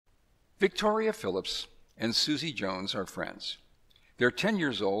Victoria Phillips and Susie Jones are friends. They're 10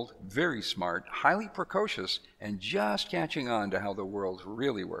 years old, very smart, highly precocious, and just catching on to how the world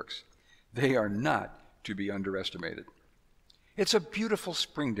really works. They are not to be underestimated. It's a beautiful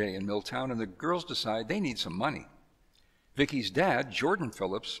spring day in Milltown, and the girls decide they need some money. Vicky's dad, Jordan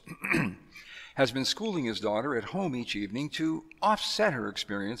Phillips, has been schooling his daughter at home each evening to offset her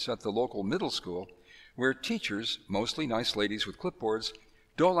experience at the local middle school, where teachers, mostly nice ladies with clipboards,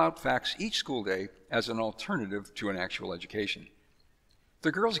 dole out facts each school day as an alternative to an actual education.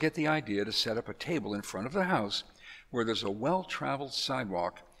 The girls get the idea to set up a table in front of the house where there's a well-traveled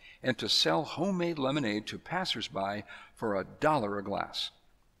sidewalk and to sell homemade lemonade to passersby for $1 a glass.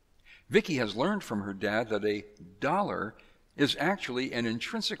 Vicky has learned from her dad that $1 is actually an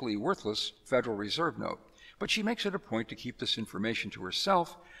intrinsically worthless Federal Reserve note, but she makes it a point to keep this information to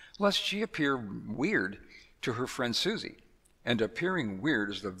herself lest she appear weird to her friend Susie, and appearing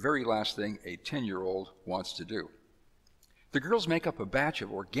weird is the very last thing a 10-year-old wants to do. The girls make up a batch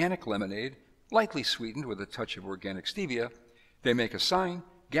of organic lemonade, lightly sweetened with a touch of organic stevia. They make a sign,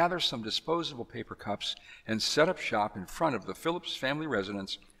 gather some disposable paper cups, and set up shop in front of the Phillips family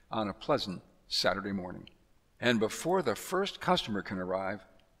residence on a pleasant Saturday morning. And before the first customer can arrive,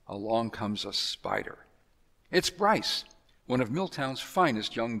 along comes a spider. It's Bryce, one of Milltown's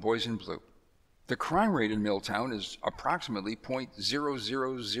finest young boys in blue. The crime rate in Milltown is approximately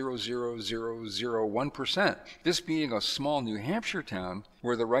 0.0000001%, this being a small New Hampshire town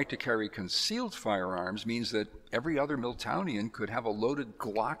where the right to carry concealed firearms means that every other Milltownian could have a loaded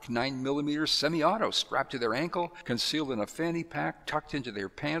Glock 9mm semi-auto strapped to their ankle, concealed in a fanny pack, tucked into their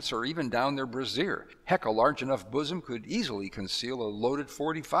pants, or even down their brassiere. Heck, a large enough bosom could easily conceal a loaded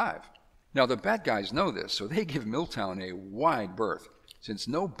 .45. Now, the bad guys know this, so they give Milltown a wide berth, since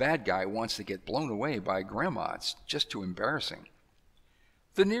no bad guy wants to get blown away by grandma. It's just too embarrassing.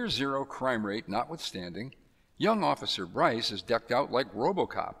 The near-zero crime rate notwithstanding, young Officer Bryce is decked out like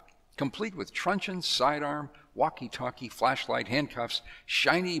RoboCop, complete with truncheon, sidearm, walkie-talkie, flashlight, handcuffs,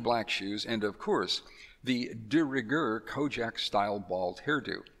 shiny black shoes, and of course, the de rigueur Kojak-style bald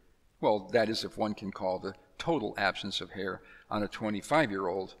hairdo. Well, that is if one can call the total absence of hair on a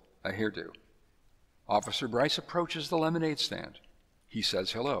 25-year-old a hairdo. Officer Bryce approaches the lemonade stand. He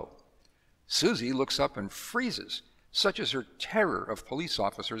says hello. Susie looks up and freezes, such is her terror of police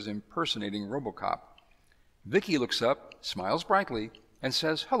officers impersonating RoboCop. Vicky looks up, smiles brightly, and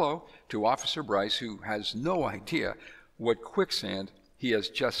says hello to Officer Bryce, who has no idea what quicksand he has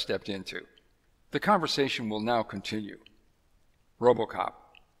just stepped into. The conversation will now continue. RoboCop: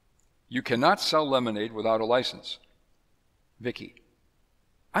 you cannot sell lemonade without a license. Vicky: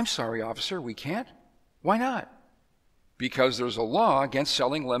 I'm sorry, officer, we can't? Why not? Because there's a law against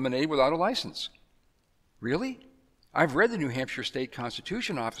selling lemonade without a license. Really? I've read the New Hampshire State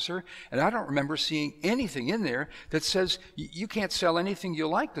Constitution, officer, and I don't remember seeing anything in there that says you can't sell anything you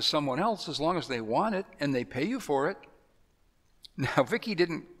like to someone else as long as they want it and they pay you for it. Now, Vicky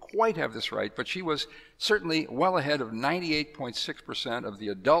didn't quite have this right, but she was certainly well ahead of 98.6% of the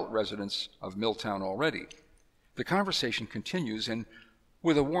adult residents of Milltown already. The conversation continues, and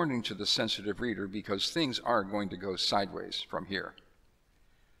with a warning to the sensitive reader, because things are going to go sideways from here.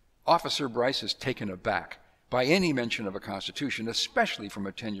 Officer Bryce is taken aback by any mention of a constitution, especially from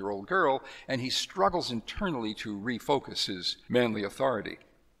a 10-year-old girl, and he struggles internally to refocus his manly authority.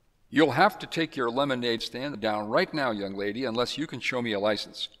 You'll have to take your lemonade stand down right now, young lady, unless you can show me a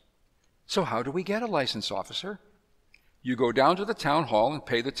license. So how do we get a license, officer? You go down to the town hall and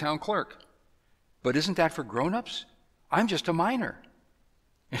pay the town clerk. But isn't that for grown-ups? I'm just a minor.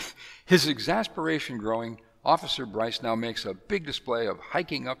 His exasperation growing, Officer Bryce now makes a big display of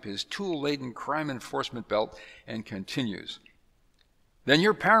hiking up his tool-laden crime enforcement belt and continues. Then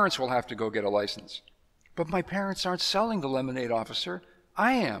your parents will have to go get a license. But my parents aren't selling the lemonade, officer.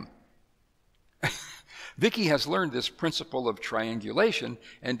 I am. Vicky has learned this principle of triangulation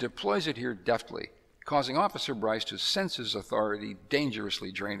and deploys it here deftly, causing Officer Bryce to sense his authority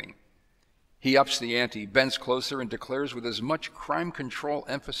dangerously draining. He ups the ante, bends closer, and declares with as much crime control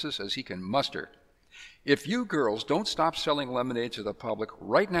emphasis as he can muster, if you girls don't stop selling lemonade to the public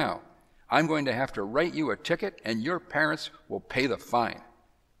right now, I'm going to have to write you a ticket and your parents will pay the fine.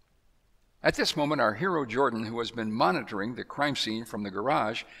 At this moment, our hero Jordan, who has been monitoring the crime scene from the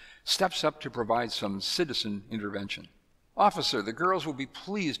garage, steps up to provide some citizen intervention. Officer, the girls will be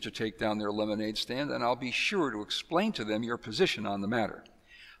pleased to take down their lemonade stand, and I'll be sure to explain to them your position on the matter.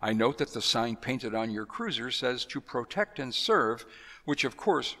 I note that the sign painted on your cruiser says to protect and serve, which of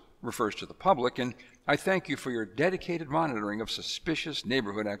course refers to the public, and I thank you for your dedicated monitoring of suspicious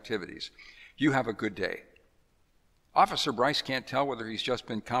neighborhood activities. You have a good day. Officer Bryce can't tell whether he's just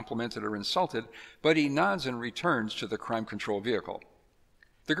been complimented or insulted, but he nods and returns to the crime control vehicle.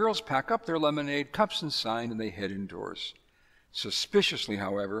 The girls pack up their lemonade, cups and sign, and they head indoors. Suspiciously,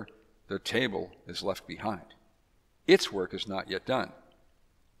 however, the table is left behind. Its work is not yet done.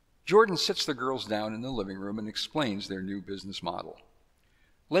 Jordan sits the girls down in the living room and explains their new business model.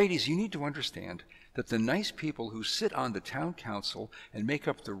 Ladies, you need to understand that the nice people who sit on the town council and make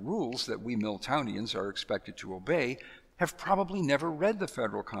up the rules that we Milltownians are expected to obey have probably never read the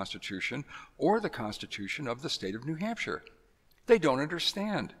federal Constitution or the Constitution of the state of New Hampshire. They don't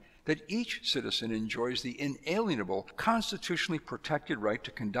understand that each citizen enjoys the inalienable, constitutionally protected right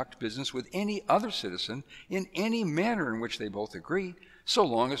to conduct business with any other citizen in any manner in which they both agree, so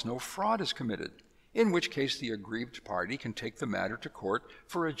long as no fraud is committed, in which case the aggrieved party can take the matter to court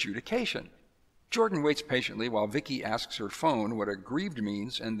for adjudication. Jordan waits patiently while Vicky asks her phone what aggrieved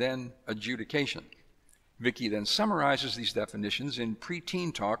means and then adjudication. Vicky then summarizes these definitions in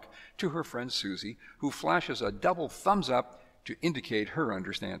preteen talk to her friend Susie, who flashes a double thumbs up to indicate her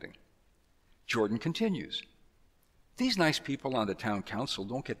understanding. Jordan continues. These nice people on the town council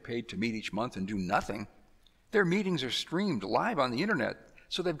don't get paid to meet each month and do nothing. Their meetings are streamed live on the internet,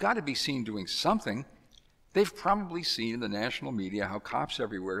 so they've got to be seen doing something. They've probably seen in the national media how cops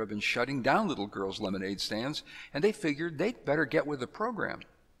everywhere have been shutting down little girls' lemonade stands, and they figured they'd better get with the program.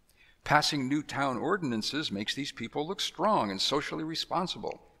 Passing new town ordinances makes these people look strong and socially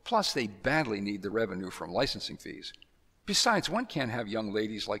responsible. Plus, they badly need the revenue from licensing fees. Besides, one can't have young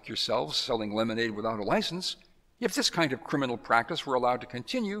ladies like yourselves selling lemonade without a license. If this kind of criminal practice were allowed to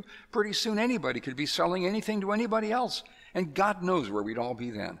continue, pretty soon anybody could be selling anything to anybody else, and God knows where we'd all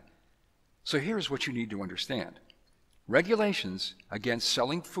be then. So here's what you need to understand. Regulations against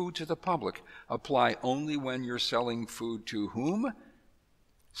selling food to the public apply only when you're selling food to whom?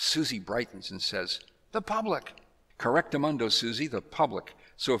 Susie brightens and says, the public. Correctamundo, Susie, the public.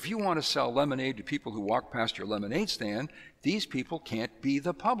 So if you want to sell lemonade to people who walk past your lemonade stand, these people can't be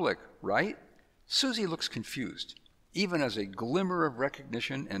the public, right? Susie looks confused, even as a glimmer of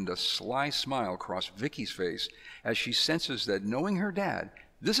recognition and a sly smile cross Vicky's face as she senses that, knowing her dad,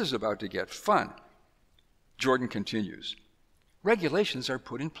 this is about to get fun. Jordan continues. Regulations are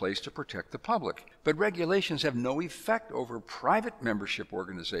put in place to protect the public, but regulations have no effect over private membership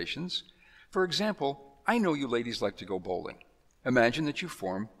organizations. For example, I know you ladies like to go bowling. Imagine that you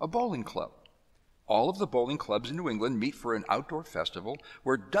form a bowling club. All of the bowling clubs in New England meet for an outdoor festival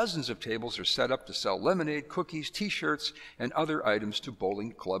where dozens of tables are set up to sell lemonade, cookies, t-shirts, and other items to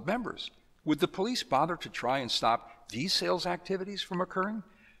bowling club members. Would the police bother to try and stop these sales activities from occurring?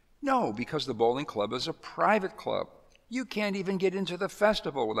 No, because the bowling club is a private club. You can't even get into the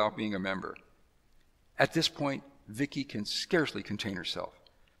festival without being a member. At this point, Vicky can scarcely contain herself.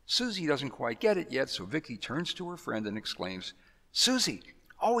 Susie doesn't quite get it yet, so Vicky turns to her friend and exclaims, Susie,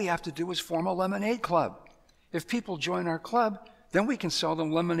 all we have to do is form a lemonade club. If people join our club, then we can sell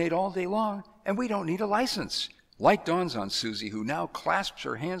them lemonade all day long, and we don't need a license. Light dawns on Susie, who now clasps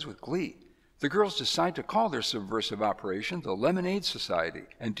her hands with glee. The girls decide to call their subversive operation the Lemonade Society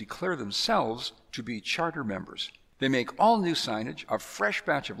and declare themselves to be charter members. They make all new signage, a fresh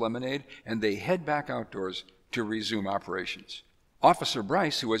batch of lemonade, and they head back outdoors to resume operations. Officer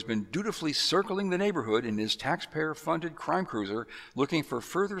Bryce, who has been dutifully circling the neighborhood in his taxpayer-funded crime cruiser looking for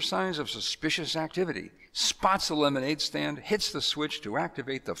further signs of suspicious activity, spots the lemonade stand, hits the switch to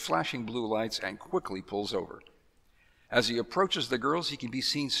activate the flashing blue lights, and quickly pulls over. As he approaches the girls, he can be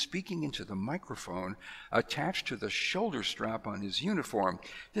seen speaking into the microphone attached to the shoulder strap on his uniform.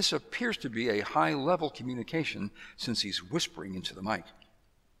 This appears to be a high-level communication since he's whispering into the mic.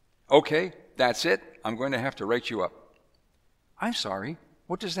 Okay, that's it. I'm going to have to write you up. I'm sorry.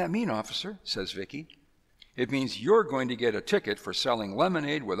 What does that mean, officer? Says Vicky. It means you're going to get a ticket for selling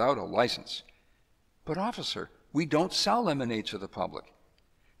lemonade without a license. But, officer, we don't sell lemonade to the public.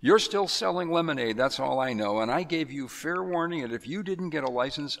 You're still selling lemonade, that's all I know, and I gave you fair warning that if you didn't get a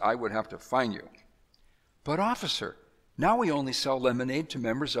license, I would have to fine you. But, officer, now we only sell lemonade to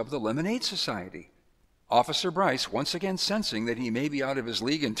members of the Lemonade Society. Officer Bryce, once again sensing that he may be out of his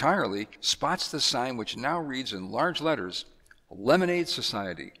league entirely, spots the sign which now reads in large letters, Lemonade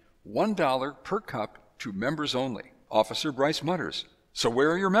Society, $1 per cup to members only. Officer Bryce mutters, so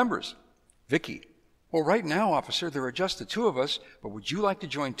where are your members? Vicky, well, right now, officer, there are just the two of us, but would you like to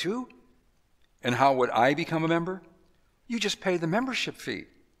join too? And how would I become a member? You just pay the membership fee.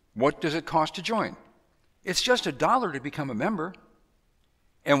 What does it cost to join? It's just $1 to become a member.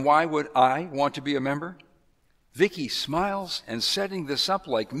 And why would I want to be a member? Vicky smiles and, setting this up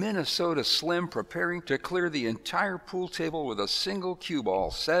like Minnesota Slim preparing to clear the entire pool table with a single cue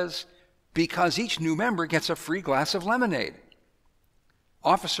ball, says, Because each new member gets a free glass of lemonade.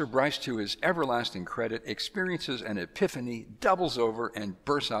 Officer Bryce, to his everlasting credit, experiences an epiphany, doubles over, and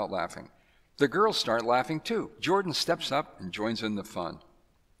bursts out laughing. The girls start laughing too. Jordan steps up and joins in the fun.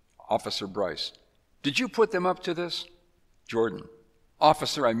 Officer Bryce, did you put them up to this? Jordan,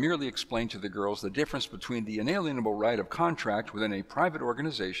 Officer, I merely explained to the girls the difference between the inalienable right of contract within a private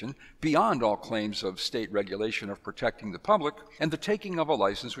organization, beyond all claims of state regulation of protecting the public, and the taking of a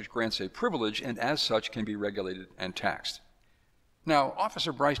license which grants a privilege and as such can be regulated and taxed. Now,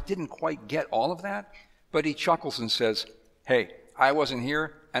 Officer Bryce didn't quite get all of that, but he chuckles and says, hey, I wasn't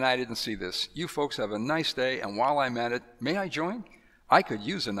here and I didn't see this. You folks have a nice day, and while I'm at it, may I join? I could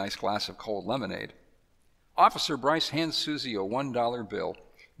use a nice glass of cold lemonade. Officer Bryce hands Susie a $1 bill.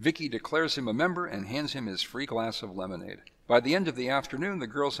 Vicky declares him a member and hands him his free glass of lemonade. By the end of the afternoon, the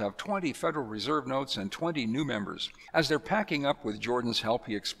girls have 20 Federal Reserve notes and 20 new members. As they're packing up with Jordan's help,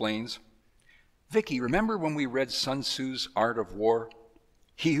 he explains, Vicky, remember when we read Sun Tzu's Art of War?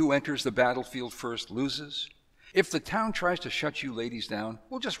 He who enters the battlefield first loses. If the town tries to shut you ladies down,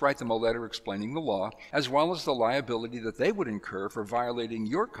 we'll just write them a letter explaining the law, as well as the liability that they would incur for violating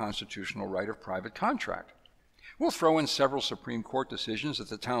your constitutional right of private contract. We'll throw in several Supreme Court decisions that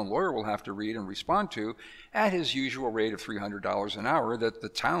the town lawyer will have to read and respond to at his usual rate of $300 an hour that the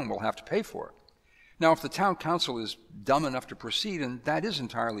town will have to pay for. Now, if the town council is dumb enough to proceed, and that is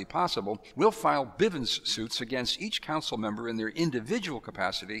entirely possible, we'll file Bivens suits against each council member in their individual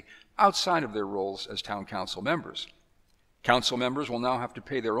capacity outside of their roles as town council members. Council members will now have to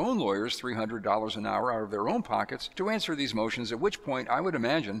pay their own lawyers $300 an hour out of their own pockets to answer these motions, at which point I would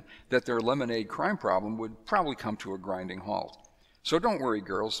imagine that their lemonade crime problem would probably come to a grinding halt. So don't worry,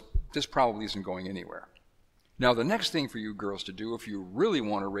 girls, this probably isn't going anywhere. Now, the next thing for you girls to do if you really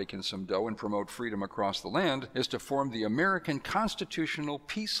want to rake in some dough and promote freedom across the land is to form the American Constitutional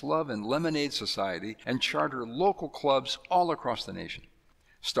Peace, Love, and Lemonade Society and charter local clubs all across the nation.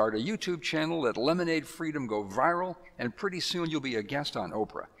 Start a YouTube channel, let Lemonade Freedom go viral, and pretty soon you'll be a guest on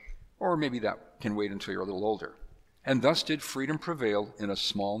Oprah. Or maybe that can wait until you're a little older. And thus did freedom prevail in a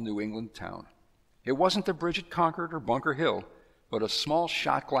small New England town. It wasn't the bridge at Concord or Bunker Hill, but a small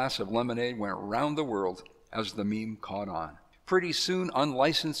shot glass of lemonade went round the world as the meme caught on. Pretty soon,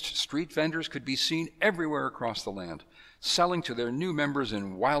 unlicensed street vendors could be seen everywhere across the land, selling to their new members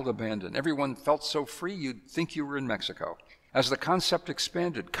in wild abandon. Everyone felt so free you'd think you were in Mexico. As the concept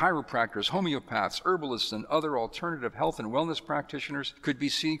expanded, chiropractors, homeopaths, herbalists, and other alternative health and wellness practitioners could be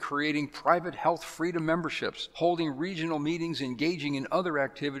seen creating private health freedom memberships, holding regional meetings, engaging in other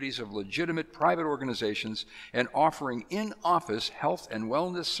activities of legitimate private organizations, and offering in-office health and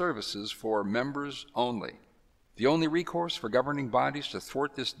wellness services for members only. The only recourse for governing bodies to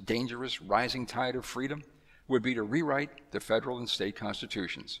thwart this dangerous rising tide of freedom would be to rewrite the federal and state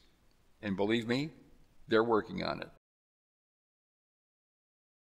constitutions. And believe me, they're working on it.